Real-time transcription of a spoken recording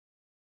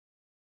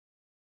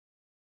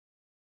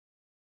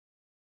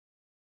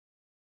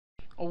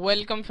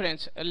Welcome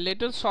friends.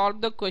 Let us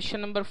solve the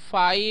question number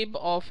 5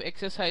 of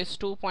exercise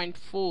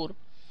 2.4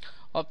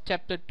 of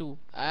chapter 2,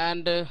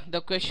 and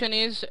the question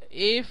is,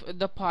 if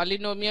the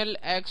polynomial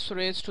x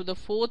raised to the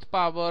fourth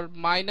power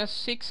minus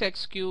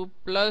 6x cube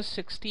plus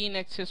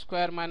 16x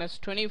square minus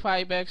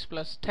 25x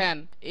plus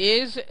 10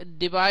 is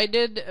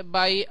divided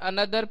by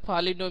another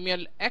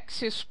polynomial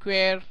x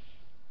square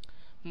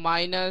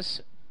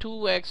minus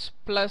 2x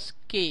plus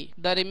k,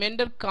 the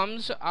remainder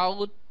comes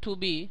out to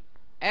be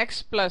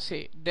x plus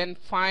a, then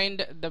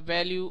find the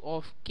value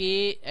of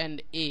k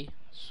and a.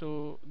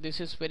 So this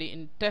is very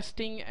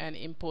interesting and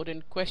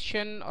important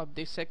question of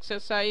this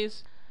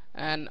exercise,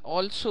 and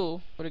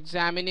also for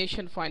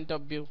examination point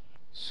of view.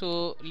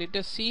 So let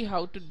us see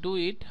how to do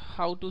it,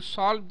 how to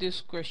solve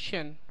this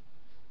question.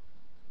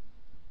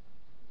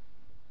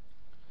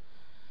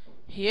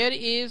 Here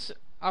is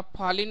a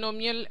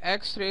polynomial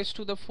x raised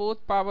to the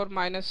fourth power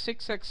minus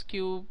 6x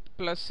cube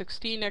plus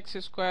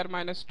 16x square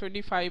minus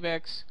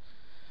 25x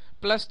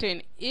plus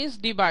 10 is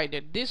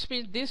divided. This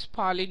means this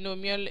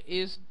polynomial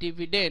is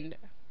dividend.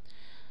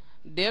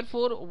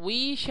 Therefore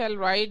we shall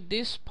write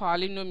this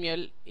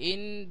polynomial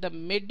in the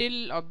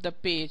middle of the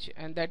page,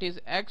 and that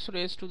is x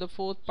raised to the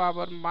fourth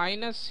power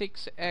minus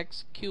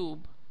 6x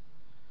cube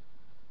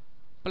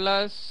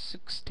plus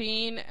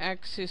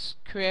 16x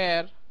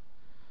square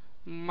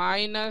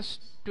minus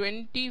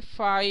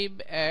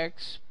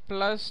 25x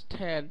plus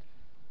 10,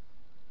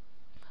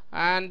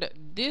 and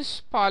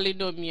this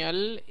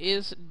polynomial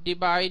is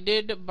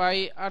divided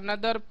by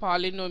another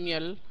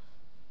polynomial,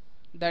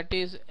 that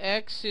is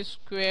x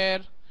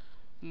square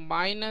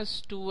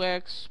minus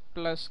 2x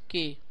plus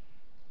k.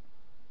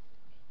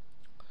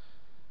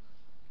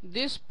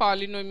 This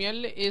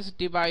polynomial is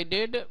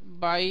divided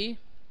by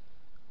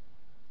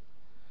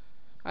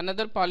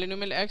another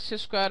polynomial x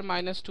square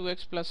minus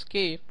 2x plus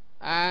k,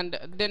 and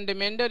then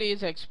remainder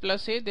is x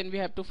plus a. Then we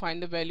have to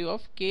find the value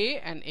of k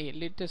and a.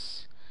 Let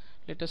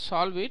us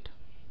solve it.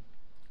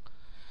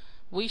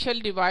 We shall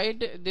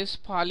divide this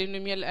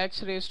polynomial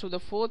x raised to the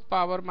fourth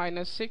power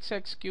minus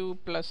 6x cube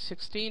plus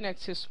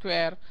 16x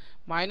square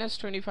minus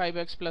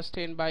 25x plus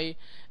 10 by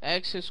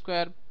x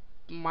square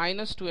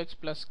minus 2x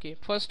plus k.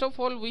 First of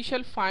all, we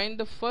shall find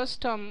the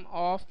first term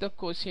of the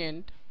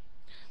quotient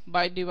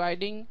by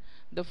dividing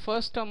the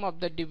first term of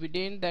the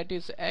dividend, that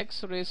is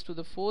x raised to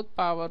the fourth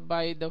power,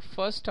 by the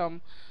first term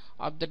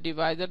of the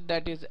divisor,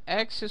 that is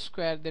x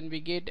square. Then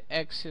we get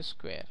x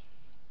square.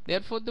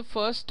 Therefore the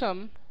first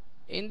term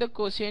in the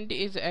quotient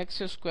is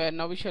x square.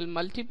 Now we shall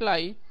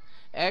multiply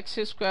x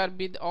square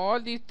with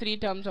all these three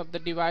terms of the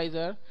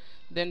divisor.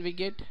 Then we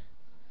get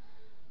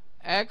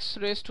x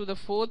raised to the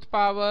fourth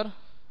power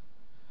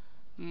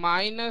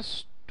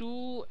minus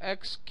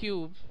 2x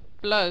cube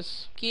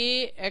plus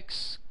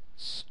kx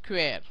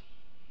square.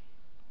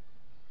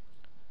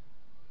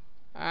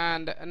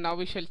 And now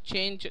we shall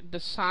change the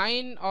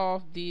sign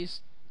of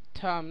these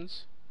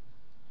terms.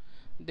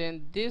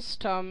 Then this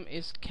term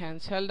is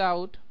cancelled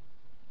out,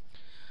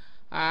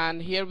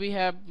 and here we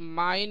have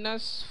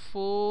minus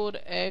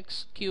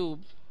 4x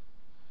cube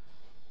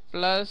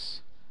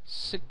plus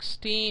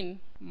 16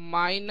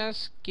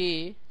 minus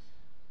k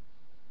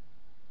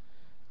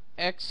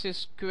x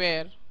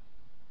square,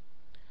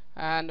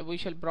 and we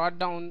shall brought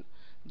down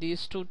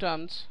these two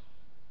terms.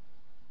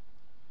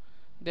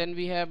 Then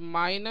we have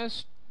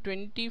minus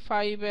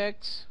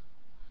 25x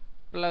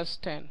plus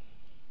 10,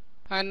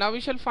 and now we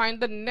shall find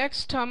the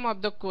next term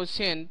of the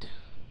quotient,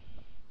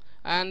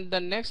 and the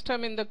next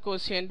term in the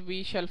quotient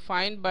we shall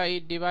find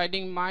by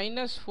dividing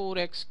minus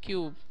 4x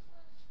cube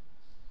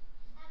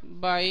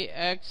by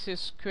x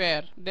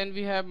square. Then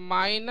we have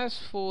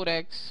minus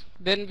 4x,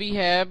 then we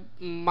have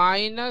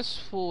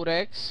minus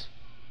 4x.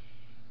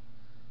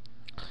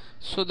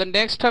 So the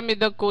next term in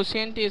the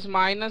quotient is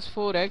minus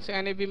 4x,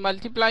 and if we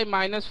multiply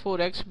minus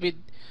 4x with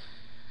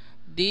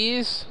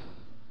these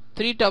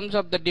three terms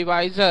of the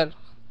divisor,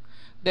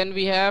 then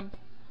we have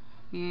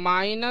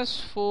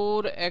minus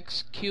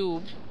 4x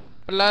cube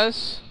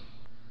plus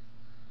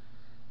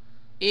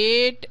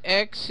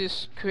 8x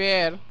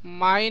square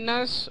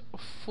minus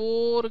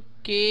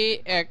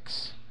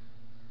 4kx,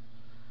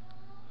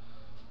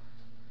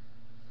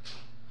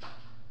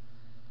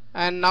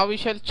 and now we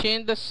shall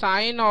change the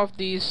sign of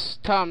these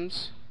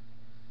terms.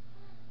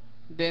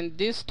 Then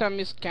this term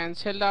is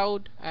cancelled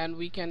out, and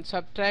we can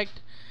subtract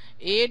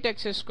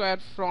 8x square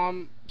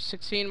from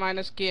 16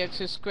 minus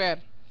kx square.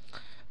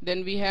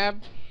 Then we have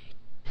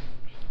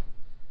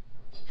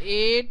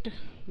 8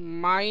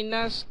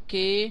 minus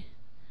k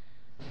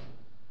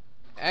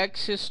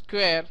x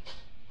square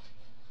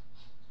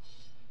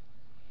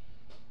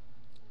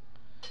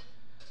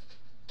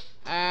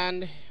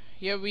and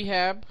here we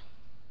have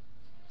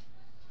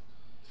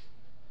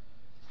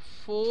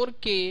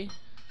 4k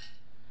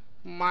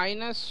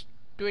minus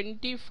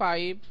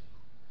 25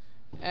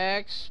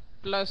 x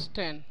plus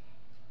 10.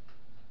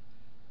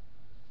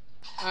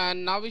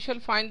 And now we shall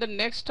find the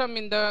next term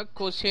in the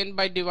quotient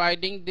by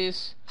dividing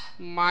this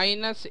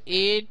minus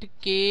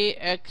 8k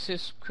x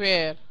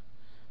square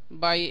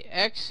by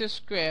x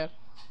square.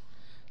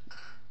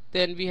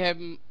 Then we have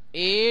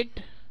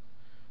 8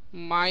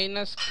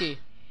 minus k.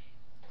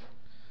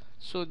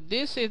 So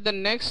this is the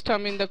next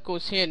term in the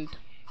quotient,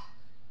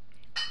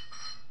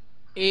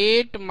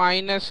 8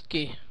 minus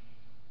k.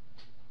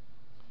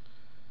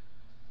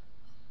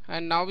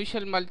 And now we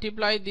shall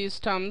multiply these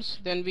terms.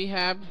 Then we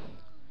have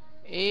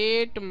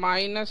 8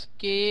 minus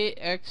k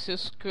x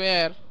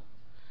square,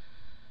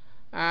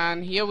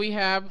 and here we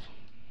have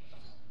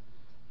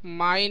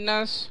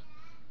minus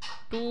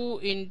 2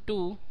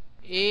 into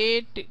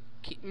 8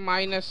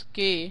 minus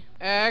k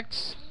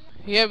x.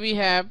 Here we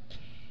have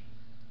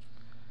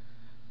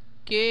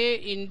k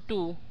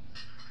into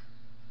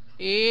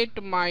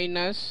 8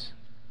 minus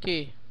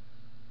k.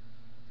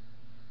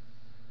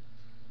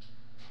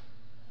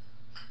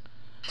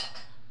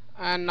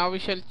 And now we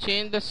shall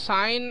change the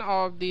sign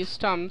of these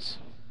terms.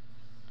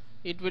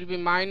 It will be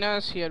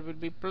minus, here will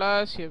be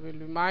plus, here will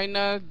be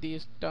minus.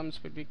 These terms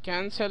will be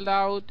cancelled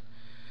out.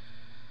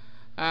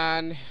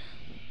 And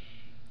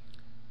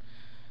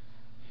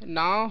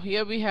now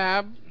here we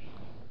have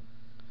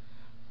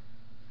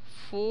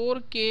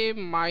 4k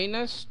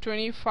minus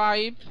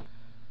 25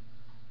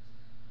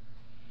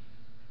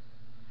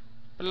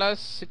 plus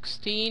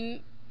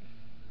 16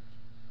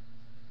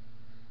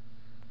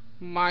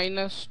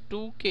 minus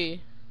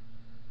 2k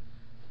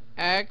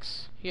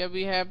x. Here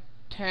we have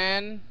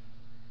 10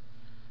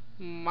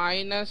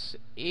 minus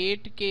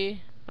 8k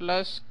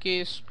plus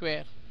k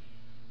square.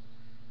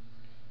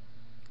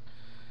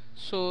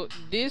 So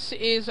this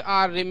is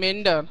our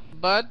remainder,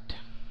 but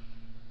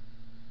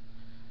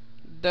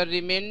the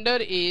remainder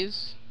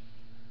is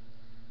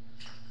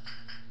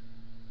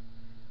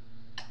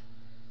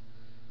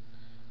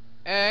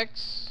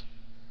x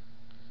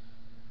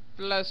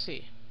plus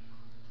a.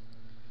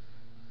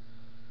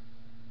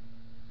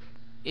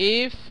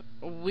 If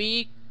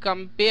we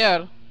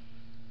compare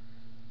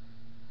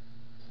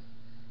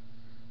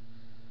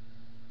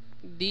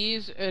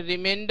these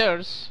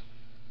remainders,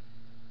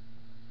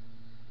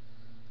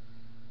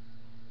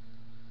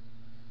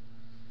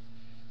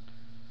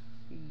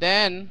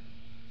 then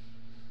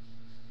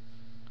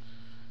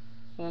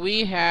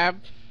we have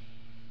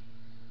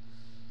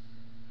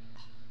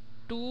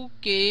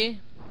 2k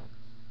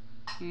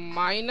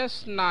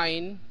minus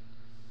 9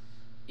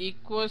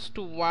 equals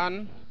to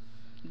 1.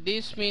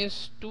 This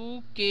means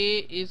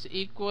 2k is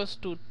equals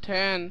to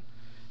 10.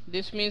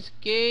 This means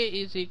k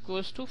is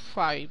equals to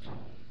 5.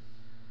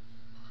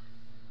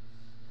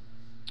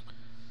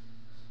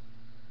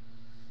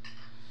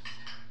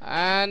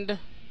 And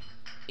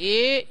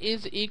a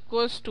is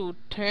equals to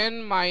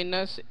 10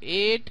 minus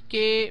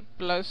 8k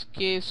plus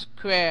k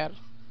square,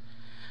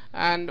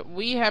 and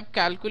we have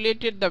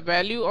calculated the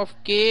value of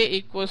k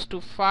equals to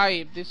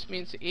 5. This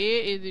means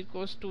a is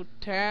equals to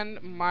 10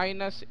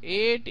 minus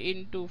 8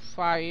 into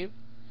 5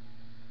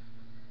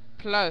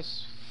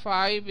 plus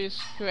 5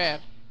 square.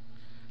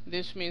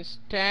 This means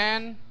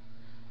 10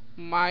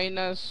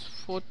 minus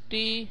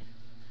 40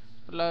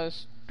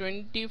 plus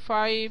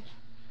 25.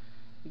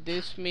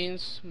 This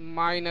means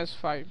minus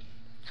 5.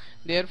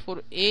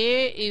 Therefore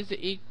a is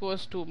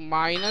equals to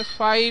minus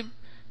 5,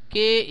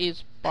 k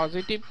is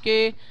positive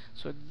k.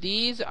 So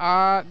this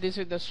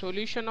is the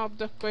solution of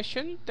the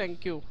question.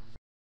 Thank you.